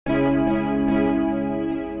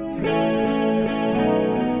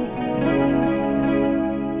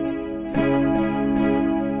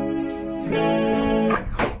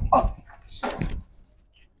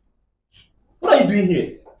doing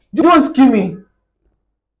here? Do you want to kill me?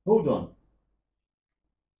 Hold on.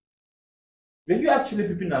 Were you actually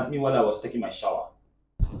peeping at me while I was taking my shower?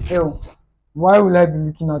 Hell, why will I be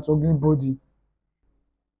looking at ugly body?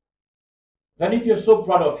 Then if you're so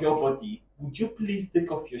proud of your body, would you please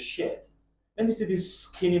take off your shirt? Let me see this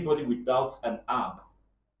skinny body without an arm.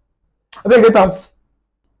 I better get out.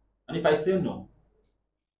 And if I say no,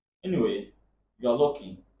 anyway, you are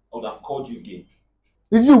lucky. I would have called you gay.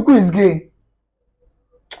 It's you who is gay.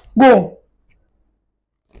 Go.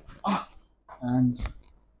 And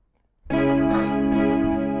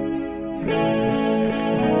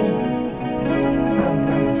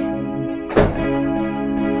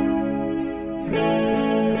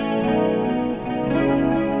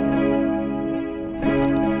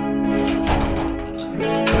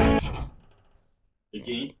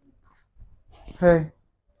Again? hey,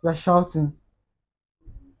 you're shouting.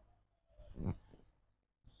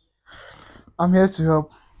 I'm here to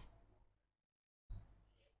help.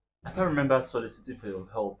 I can't remember soliciting for your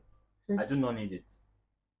help. I Hey, do not need it.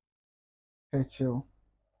 hey, chill.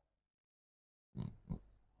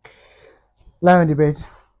 Lie on the bed.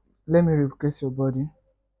 Let me replace your body.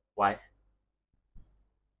 Why?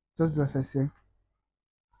 Just do as I say.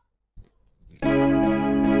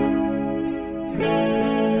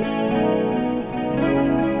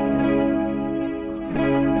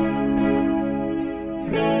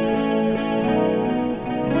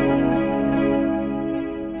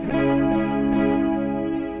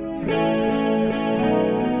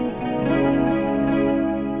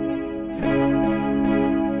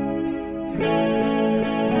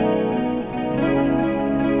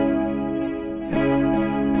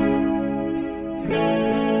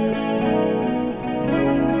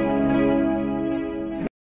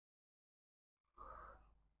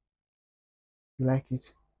 You like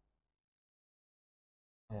it?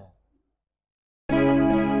 Yeah.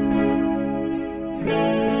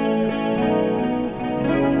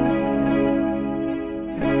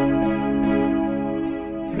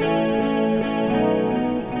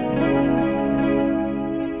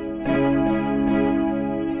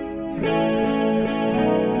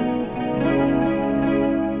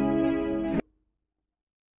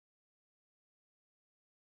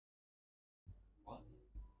 What?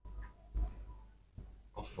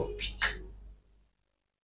 God forbid.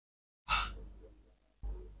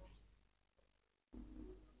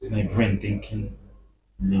 It's my brain thinking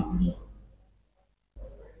lately.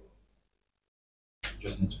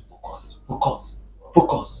 Just need to focus. Focus.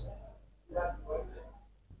 Focus.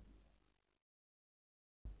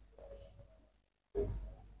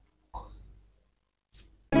 Focus.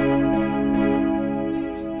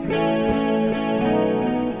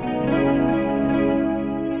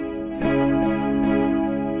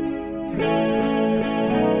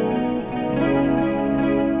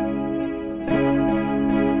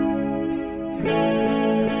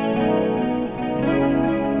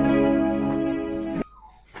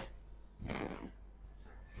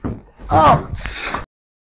 Ouch!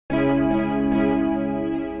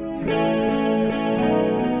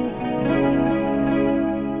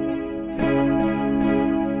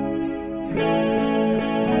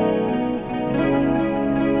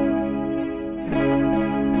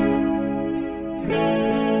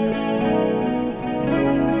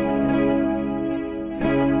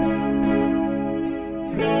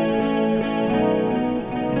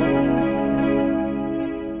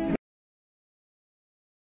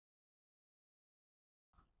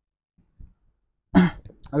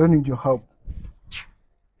 I don't need your help.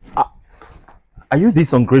 Are you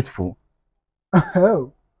this ungrateful?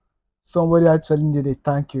 Oh, somebody actually did a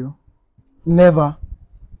thank you. Never.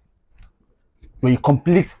 You're a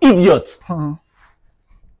complete idiot.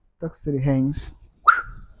 Talks to the hangs.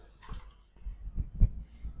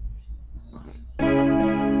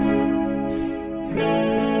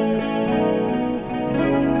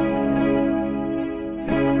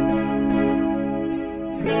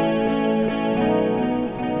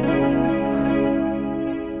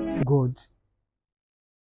 God.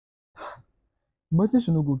 Imagine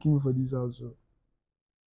she no go kill me for this house. Oh.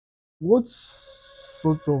 What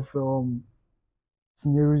sort of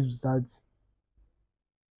scenarios is that?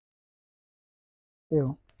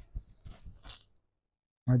 Yeah,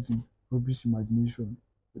 imagine rubbish imagination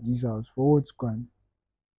for this house. For what crime?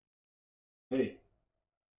 Hey,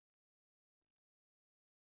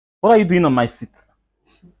 what are you doing on my seat?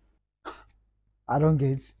 I don't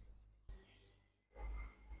get.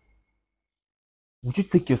 Would you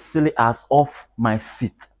take your silly ass off my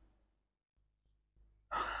seat?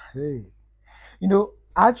 Hey,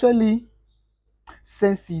 I actually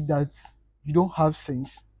sense it that you don't have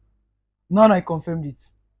sense. Now I confirmed it.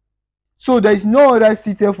 So there is no other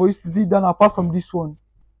seat here for you to sit down apart from this one.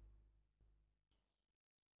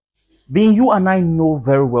 Being you and I know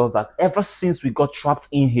very well that ever since we got trapped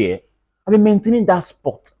in here, I've been maintaining that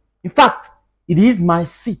spot. In fact, it is my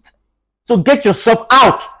seat. So get yourself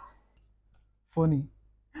out. Funny.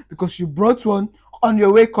 Because you brought one on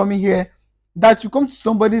your way coming here, that you come to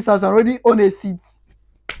somebody's house and already own a seat.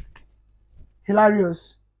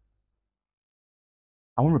 Hilarious.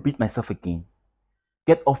 I won't repeat myself again.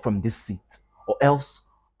 Get off from this seat, or else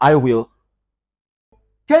I will.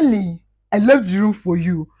 Kelly, I left the room for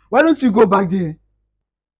you. Why don't you go back there?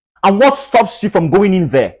 And what stops you from going in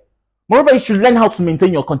there? Moreover, you should learn how to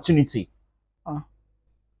maintain your continuity. Come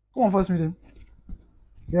on, first meeting.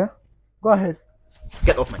 Yeah? Go ahead.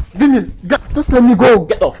 Get off my seat. Leave me. Just let me go.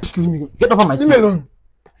 Get off. Just leave me go. Get off of my seat. Leave me alone.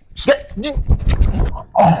 Get.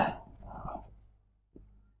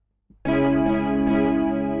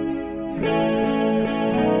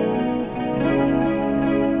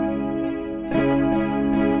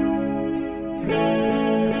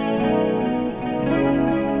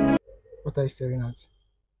 What are you staring at?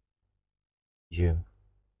 You.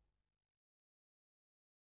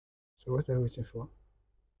 So what are you waiting for?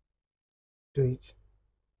 Do it.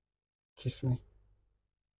 Kiss me.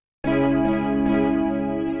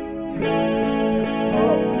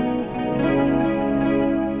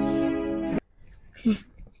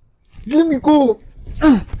 Let me go.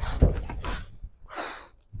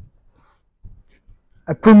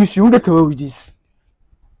 I promise you won't get away with this.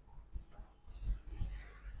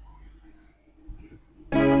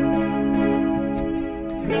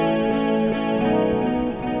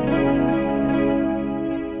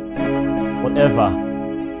 Whatever.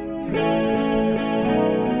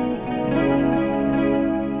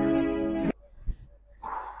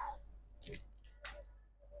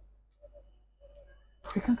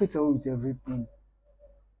 I can't get away with everything.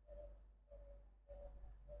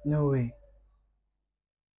 No way.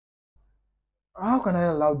 How can I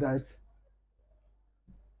allow that?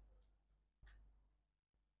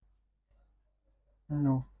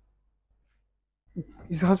 No.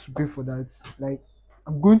 He has to pay for that. Like,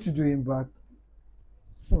 I'm going to do him back.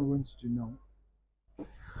 What am I going to do now?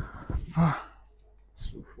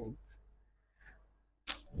 So fucked.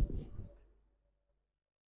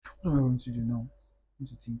 What am I going to do now? What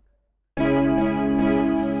do you think?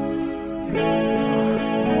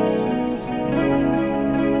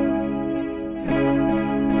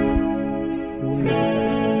 I won't let this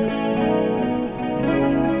happen.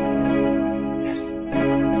 Yes.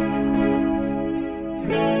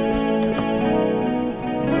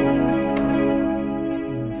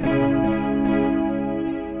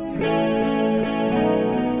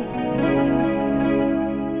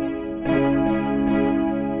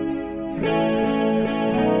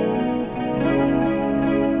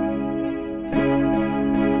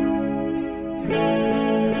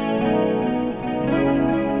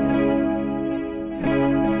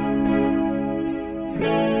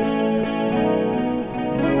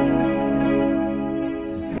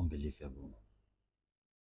 This is unbelievable.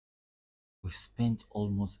 We've spent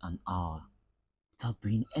almost an hour without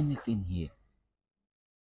doing anything here.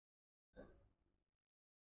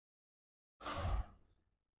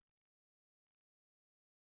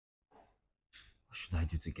 What should I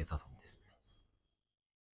do to get out of this place?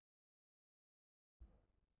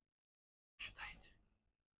 What should I do?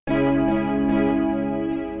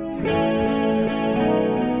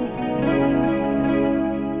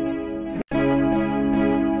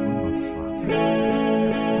 I'm not trapped.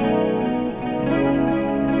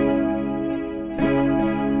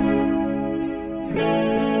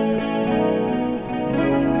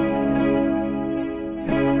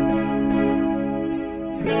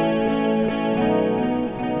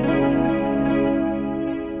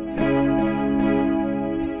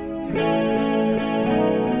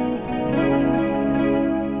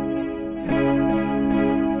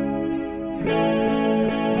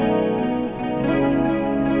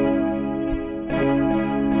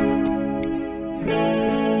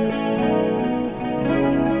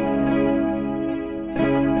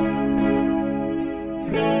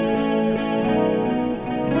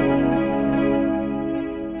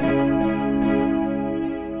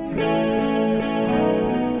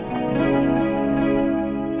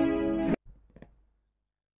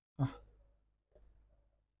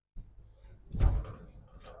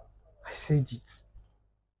 I said it.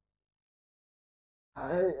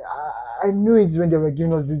 I knew it when they were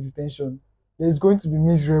giving us this detention. It's going to be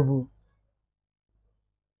miserable.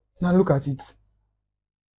 Now look at it.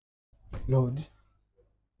 Lord.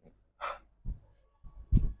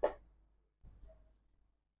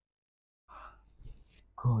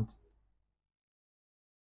 God.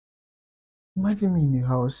 Imagine me in a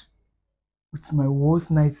house with my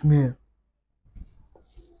worst nightmare.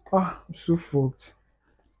 I'm so fucked.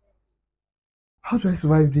 How do I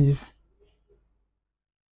survive this?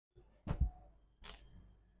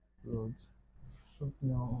 God, stop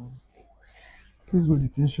now. This is what the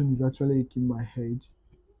tension is actually aching my head.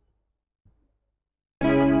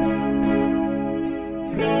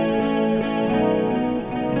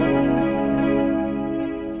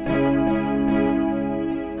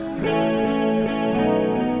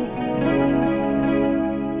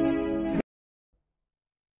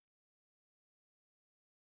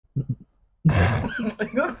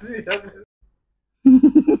 Not serious.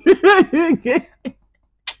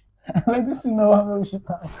 Like this is not how we should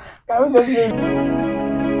have. Can we just